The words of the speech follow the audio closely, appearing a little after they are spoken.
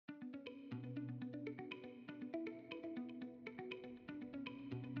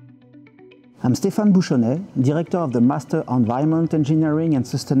I'm Stéphane Bouchonnet, Director of the Master Environment Engineering and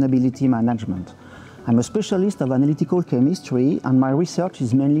Sustainability Management. I'm a specialist of analytical chemistry, and my research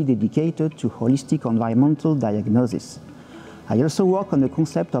is mainly dedicated to holistic environmental diagnosis. I also work on the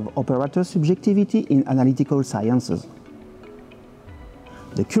concept of operator subjectivity in analytical sciences.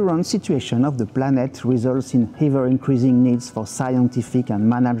 The current situation of the planet results in ever-increasing needs for scientific and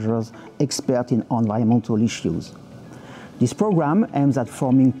managers experts in environmental issues. This program aims at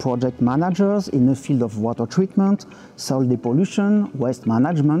forming project managers in the field of water treatment, soil depollution, waste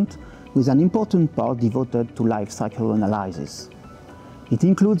management, with an important part devoted to life cycle analysis. It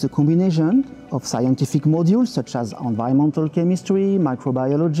includes a combination of scientific modules such as environmental chemistry,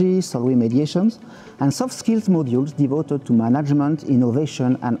 microbiology, soil remediations, and soft skills modules devoted to management,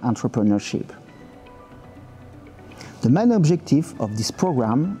 innovation, and entrepreneurship. The main objective of this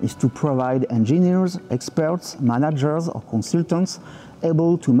program is to provide engineers, experts, managers, or consultants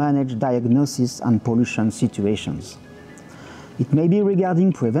able to manage diagnosis and pollution situations. It may be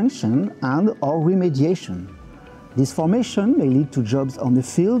regarding prevention and/or remediation. This formation may lead to jobs on the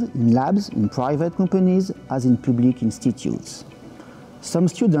field, in labs, in private companies, as in public institutes. Some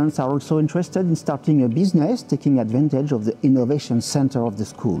students are also interested in starting a business, taking advantage of the innovation center of the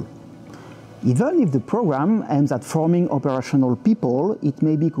school. Even if the program aims at forming operational people, it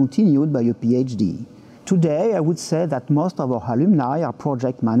may be continued by a PhD. Today, I would say that most of our alumni are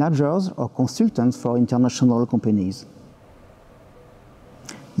project managers or consultants for international companies.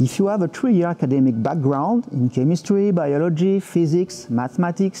 If you have a 3-year academic background in chemistry, biology, physics,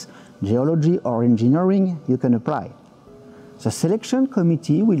 mathematics, geology, or engineering, you can apply. The selection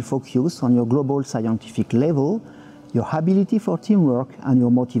committee will focus on your global scientific level, your ability for teamwork, and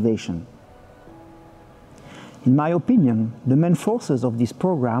your motivation. In my opinion, the main forces of this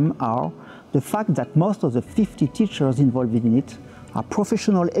program are the fact that most of the 50 teachers involved in it are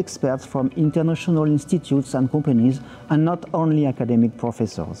professional experts from international institutes and companies, and not only academic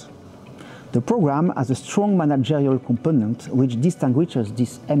professors. The program has a strong managerial component which distinguishes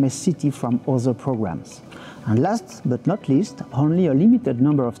this MSc&T from other programs. And last but not least, only a limited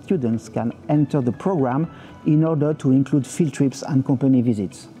number of students can enter the program in order to include field trips and company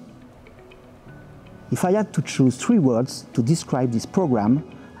visits. If I had to choose 3 words to describe this program,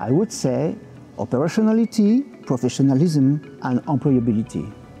 I would say operationality, professionalism, and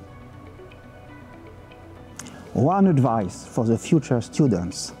employability. One advice for the future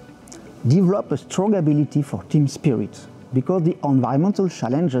students: develop a strong ability for team spirit, because the environmental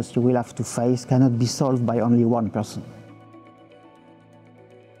challenges you will have to face cannot be solved by only one person.